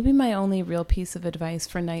 Yeah, maybe my only real piece of advice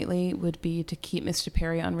for Knightley would be to keep Mr.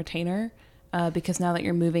 Perry on retainer, because now that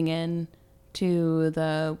you're moving in to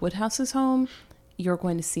the Woodhouse's home, you're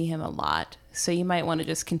going to see him a lot. So you might want to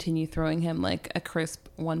just continue throwing him like a crisp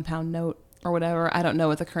 £1 note or whatever. I don't know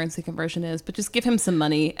what the currency conversion is, but just give him some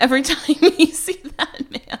money every time you see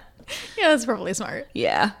that man. Yeah, that's probably smart.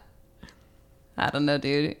 Yeah. I don't know,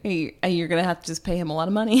 dude. You're going to have to just pay him a lot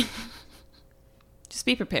of money. Just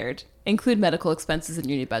be prepared. Include medical expenses in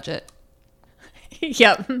your new budget.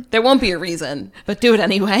 Yep. There won't be a reason, but do it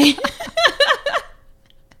anyway.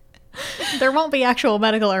 There won't be actual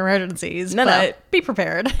medical emergencies, but be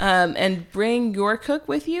prepared. And bring your cook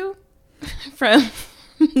with you from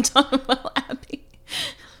Donwell Abbey.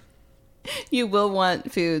 You will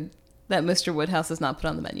want food that Mr. Woodhouse has not put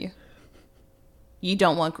on the menu. You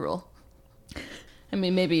don't want gruel. I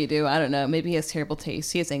mean, maybe you do. I don't know. Maybe he has terrible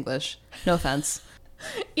taste. He is English. No offense.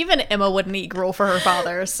 Even Emma wouldn't eat gruel for her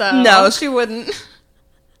father, so... No, she wouldn't.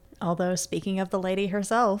 Although, speaking of the lady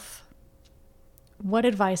herself, what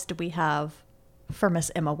advice do we have for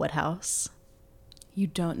Miss Emma Woodhouse? You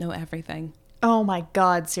don't know everything. Oh my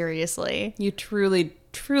God, seriously. You truly,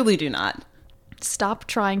 truly do not. Stop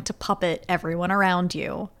trying to puppet everyone around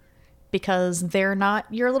you, because they're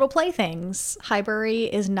not your little playthings. Highbury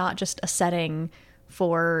is not just a setting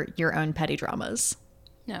for your own petty dramas.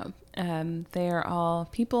 No, they are all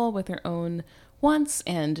people with their own wants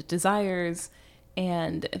and desires,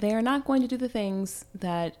 and they are not going to do the things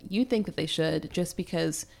that you think that they should just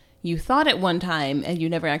because you thought at one time and you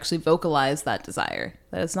never actually vocalized that desire.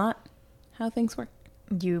 That is not how things work.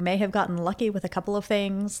 You may have gotten lucky with a couple of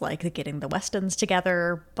things, like getting the Westons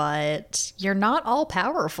together, but you're not all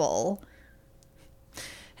powerful.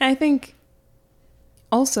 And I think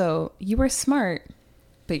also you are smart,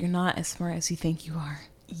 but you're not as smart as you think you are.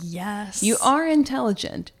 Yes. You are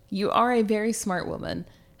intelligent. You are a very smart woman.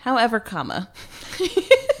 However, comma.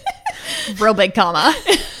 Real big comma.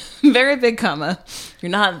 Very big comma. You're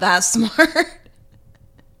not that smart.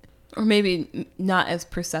 Or maybe not as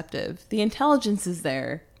perceptive. The intelligence is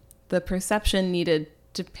there. The perception needed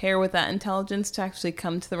to pair with that intelligence to actually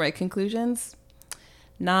come to the right conclusions,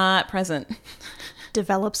 not present.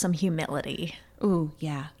 Develop some humility. Ooh,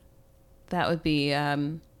 yeah. That would be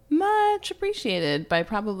much appreciated by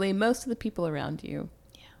probably most of the people around you.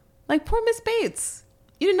 Yeah. Like poor Miss Bates.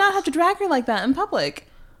 You did not have to drag her like that in public.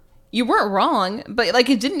 You weren't wrong, but like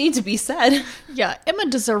it didn't need to be said. Yeah, Emma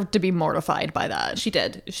deserved to be mortified by that. She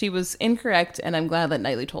did. She was incorrect, and I'm glad that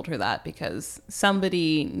Knightley told her that because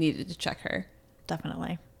somebody needed to check her.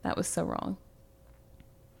 Definitely. That was so wrong.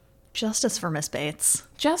 Justice for Miss Bates.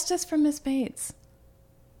 Justice for Miss Bates.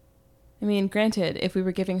 I mean, granted, if we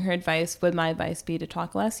were giving her advice, would my advice be to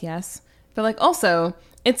talk less? Yes. But like also,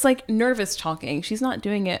 it's like nervous talking. She's not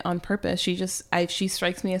doing it on purpose. She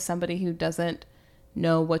strikes me as somebody who doesn't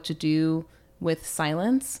know what to do with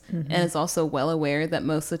silence, and is also well aware that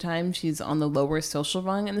most of the time she's on the lower social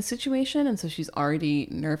rung in the situation, and so she's already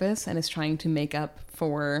nervous and is trying to make up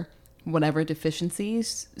for whatever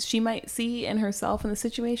deficiencies she might see in herself in the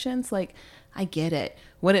situations. Like, I get it.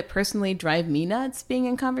 Would it personally drive me nuts being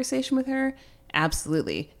in conversation with her?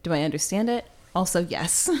 Absolutely. Do I understand it? Also,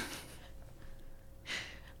 yes.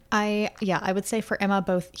 I would say for Emma,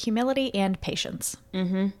 both humility and patience.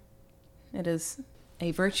 Mm-hmm. It is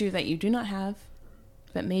a virtue that you do not have,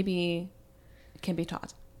 but maybe can be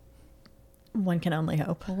taught. One can only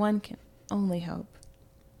hope. One can only hope.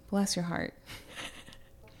 Bless your heart.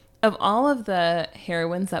 Of all of the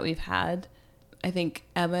heroines that we've had, I think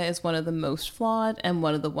Emma is one of the most flawed and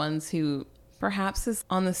one of the ones who perhaps is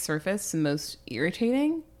on the surface the most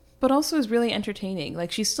irritating, but also is really entertaining.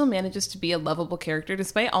 Like, she still manages to be a lovable character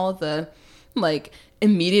despite all of the like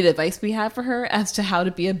immediate advice we have for her as to how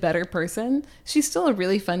to be a better person. She's still a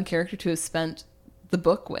really fun character to have spent the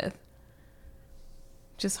book with.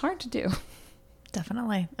 Just hard to do.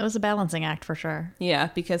 Definitely. It was a balancing act for sure. Yeah,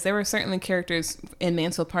 because there were certainly characters in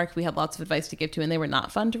Mansfield Park we had lots of advice to give to, and they were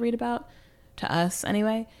not fun to read about, to us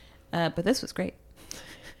anyway. But this was great.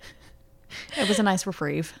 It was a nice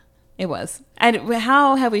reprieve. It was.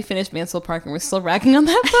 How have we finished Mansfield Park and we're still ragging on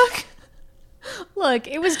that book? Look,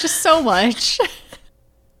 it was just so much.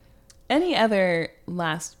 Any other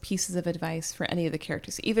last pieces of advice for any of the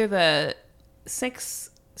characters? Either the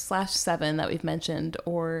 6/7 that we've mentioned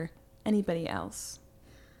or anybody else?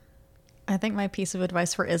 I think my piece of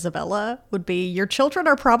advice for Isabella would be, your children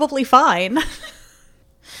are probably fine.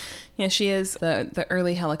 Yeah, she is the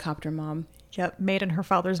early helicopter mom. Yep, made in her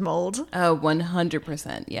father's mold. Oh,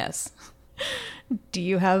 100%, yes. Do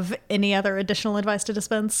you have any other additional advice to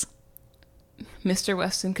dispense? Mr.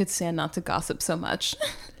 Weston could stand not to gossip so much.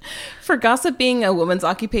 For gossip being a woman's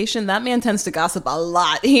occupation, that man tends to gossip a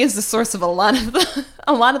lot. He is the source of a lot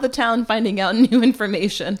of the town finding out new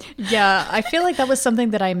information. Yeah, I feel like that was something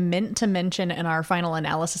that I meant to mention in our final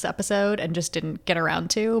analysis episode and just didn't get around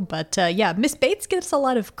to. But yeah, Miss Bates gets a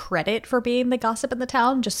lot of credit for being the gossip in the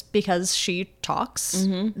town just because she talks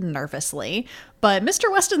nervously. But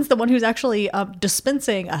Mr. Weston's the one who's actually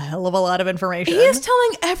dispensing a hell of a lot of information. He is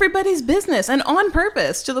telling everybody's business, and on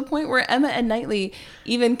purpose, to the point where Emma and Knightley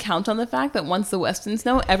even count on the fact that once the Westons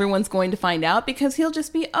know, everyone's going to find out, because he'll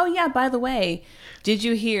just be, oh yeah, by the way, did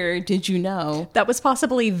you hear, did you know? That was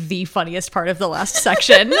possibly the funniest part of the last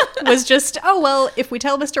section, was just, oh, well, if we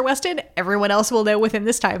tell Mr. Weston, everyone else will know within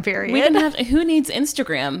this time period. We can have, who needs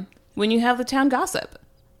Instagram when you have the town gossip?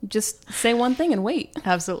 Just say one thing and wait.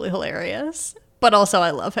 Absolutely hilarious. But also, I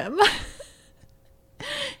love him.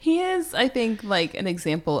 He is, I think, like an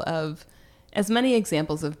example of as many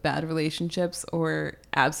examples of bad relationships or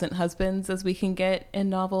absent husbands as we can get in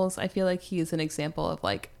novels. I feel like he is an example of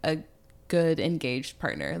like a good engaged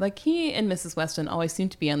partner. Like he and Mrs. Weston always seem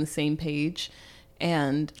to be on the same page,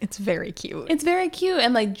 and it's very cute. It's very cute,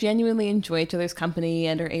 and like genuinely enjoy each other's company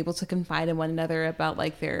and are able to confide in one another about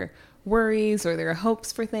like their worries or their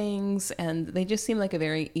hopes for things, and they just seem like a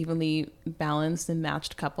very evenly balanced and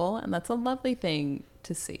matched couple, and that's a lovely thing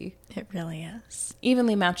to see. It really is.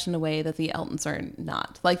 Evenly matched in a way that the Eltons are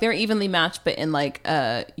not. Like they're evenly matched, but in like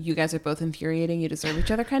you guys are both infuriating, you deserve each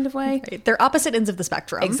other kind of way. Right. They're opposite ends of the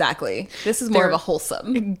spectrum. Exactly. This is more of a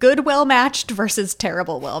wholesome. Good well matched versus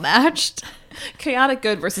terrible well matched. Chaotic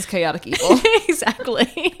good versus chaotic evil.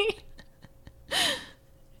 Exactly.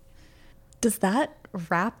 Does that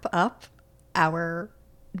wrap up our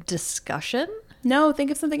discussion? No, think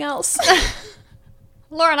of something else.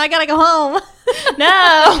 Lauren, I gotta go home.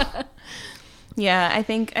 No. Yeah, I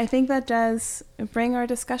think that does bring our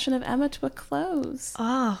discussion of Emma to a close.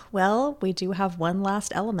 Ah, well, we do have one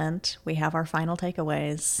last element. We have our final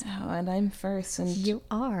takeaways. Oh, and I'm first. And you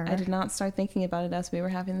are. I did not start thinking about it as we were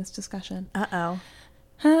having this discussion. Uh-oh.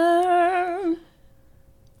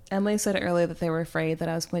 Emily said earlier that they were afraid that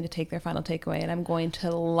I was going to take their final takeaway, and I'm going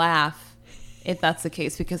to laugh if that's the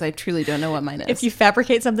case, because I truly don't know what mine is. If you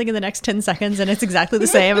fabricate something in the next 10 seconds and it's exactly the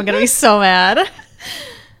same, I'm going to be so mad.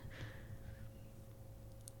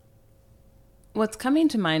 What's coming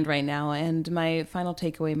to mind right now, and my final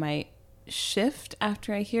takeaway might shift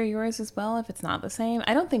after I hear yours as well, if it's not the same.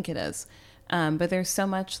 I don't think it is. But there's so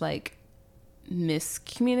much like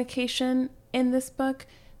miscommunication in this book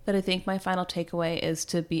that I think my final takeaway is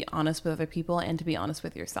to be honest with other people and to be honest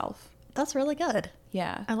with yourself. That's really good.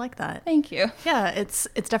 Yeah. I like that. Thank you. Yeah, it's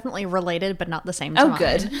definitely related, but not the same to mine. Oh,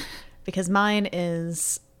 good. Because mine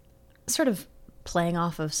is sort of playing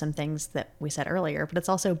off of some things that we said earlier, but it's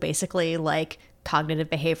also basically like cognitive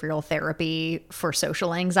behavioral therapy for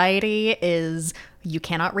social anxiety is you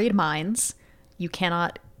cannot read minds. You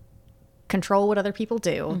cannot control what other people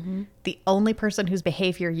do. Mm-hmm. The only person whose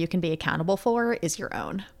behavior you can be accountable for is your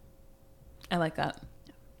own. I like that.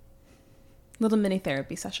 Little mini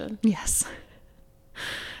therapy session. Yes.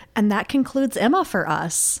 And that concludes Emma for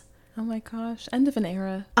us. Oh my gosh. End of an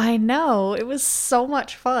era. I know. It was so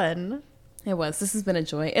much fun. It was. This has been a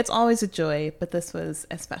joy. It's always a joy, but this was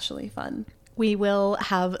especially fun. We will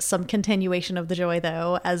have some continuation of the joy,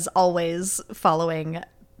 though, as always, following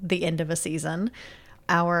the end of a season.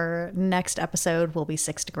 Our next episode will be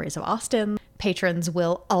 6 Degrees of Austen. Patrons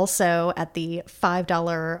will also, at the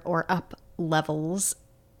 $5 or up levels,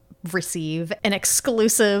 receive an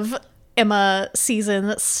exclusive Emma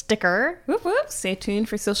season sticker. Whoop whoop. Stay tuned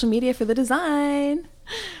for social media for the design.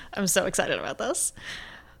 I'm so excited about this.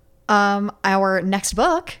 Our next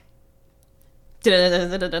book,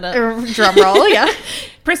 drum roll, yeah.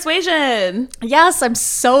 Persuasion. Yes, I'm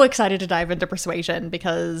so excited to dive into Persuasion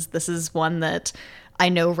because this is one that I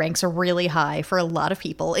know ranks really high for a lot of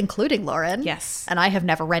people, including Lauren. Yes. And I have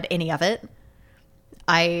never read any of it.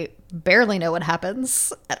 I barely know what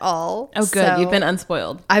happens at all. Oh, good. So you've been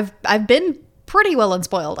unspoiled. I've been pretty well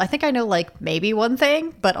unspoiled. I think I know like maybe one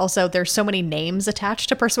thing, but also there's so many names attached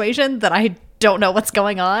to Persuasion that I don't know what's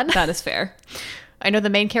going on. That is fair. I know the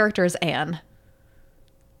main character is Anne.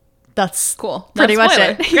 That's cool. Pretty much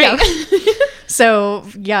spoiler. it. Great. Yeah. So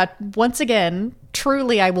yeah, once again,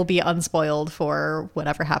 truly I will be unspoiled for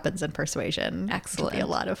whatever happens in Persuasion. Excellent. It'll be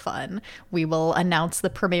a lot of fun. We will announce the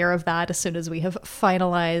premiere of that as soon as we have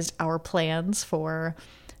finalized our plans for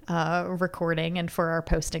recording and for our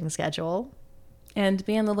posting schedule. And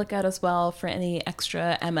be on the lookout as well for any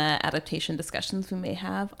extra Emma adaptation discussions we may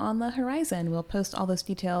have on the horizon. We'll post all those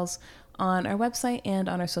details on our website and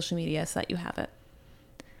on our social media so that you have it.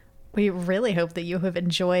 We really hope that you have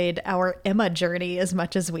enjoyed our Emma journey as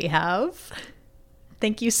much as we have.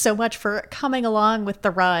 Thank you so much for coming along with the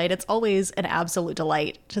ride. It's always an absolute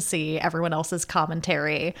delight to see everyone else's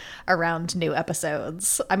commentary around new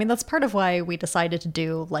episodes. I mean, that's part of why we decided to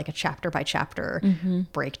do like a chapter by chapter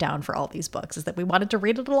breakdown for all these books, is that we wanted to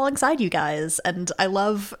read it alongside you guys. And I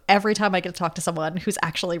love every time I get to talk to someone who's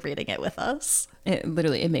actually reading it with us. It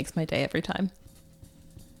makes my day every time.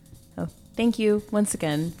 Oh, thank you once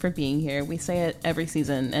again for being here. We say it every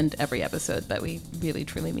season and every episode, but we really,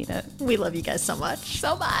 truly mean it. We love you guys so much.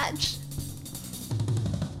 So much.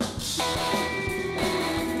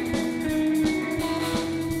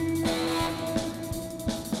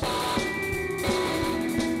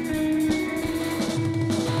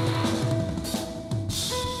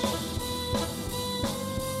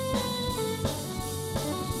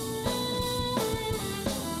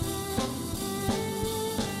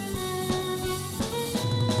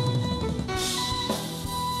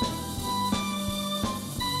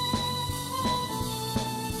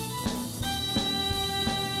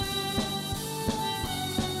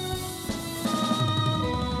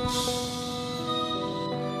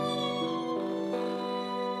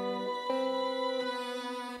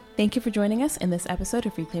 Thank you for joining us in this episode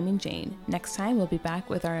of Reclaiming Jane. Next time, we'll be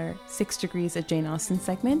back with our 6 Degrees of Jane Austen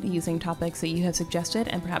segment, using topics that you have suggested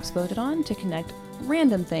and perhaps voted on to connect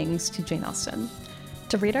random things to Jane Austen.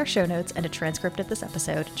 To read our show notes and a transcript of this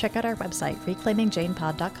episode, check out our website,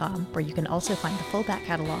 reclaimingjanepod.com, where you can also find the full back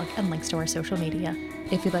catalog and links to our social media.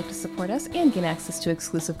 If you'd like to support us and gain access to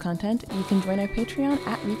exclusive content, you can join our Patreon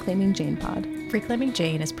at Reclaiming Jane Pod. Reclaiming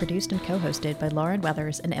Jane is produced and co-hosted by Lauren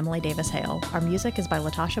Weathers and Emily Davis Hale. Our music is by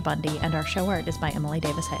Latasha Bundy, and our show art is by Emily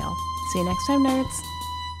Davis Hale. See you next time, nerds.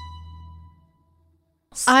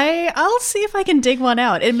 I'll see if I can dig one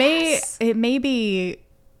out. It may be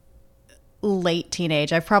late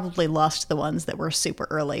teenage. I've probably lost the ones that were super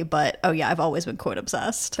early, but oh yeah, I've always been quote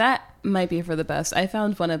obsessed. That might be for the best. I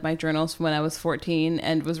found one of my journals from when I was 14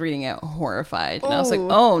 and was reading it horrified. And I was like,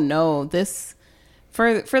 oh no, this,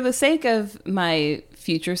 for the sake of my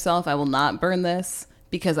future self, I will not burn this,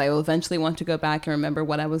 because I will eventually want to go back and remember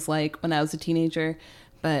what I was like when I was a teenager.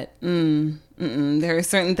 But there are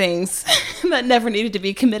certain things that never needed to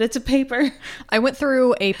be committed to paper. I went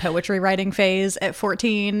through a poetry writing phase at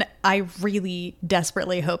 14. I really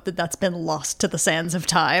desperately hope that that's been lost to the sands of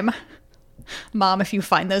time. Mom, if you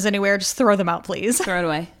find those anywhere, just throw them out, please. Throw it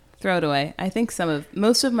away. Throw it away. I think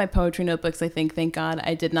most of my poetry notebooks, thank God,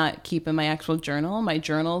 I did not keep in my actual journal. My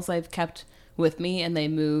journals I've kept with me, and they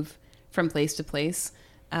move from place to place.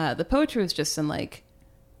 The poetry was just in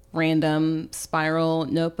random spiral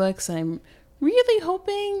notebooks, and I'm really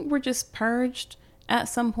hoping we're just purged at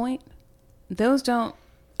some point.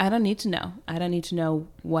 I don't need to know. I don't need to know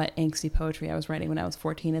what angsty poetry I was writing when I was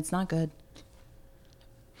 14. It's not good.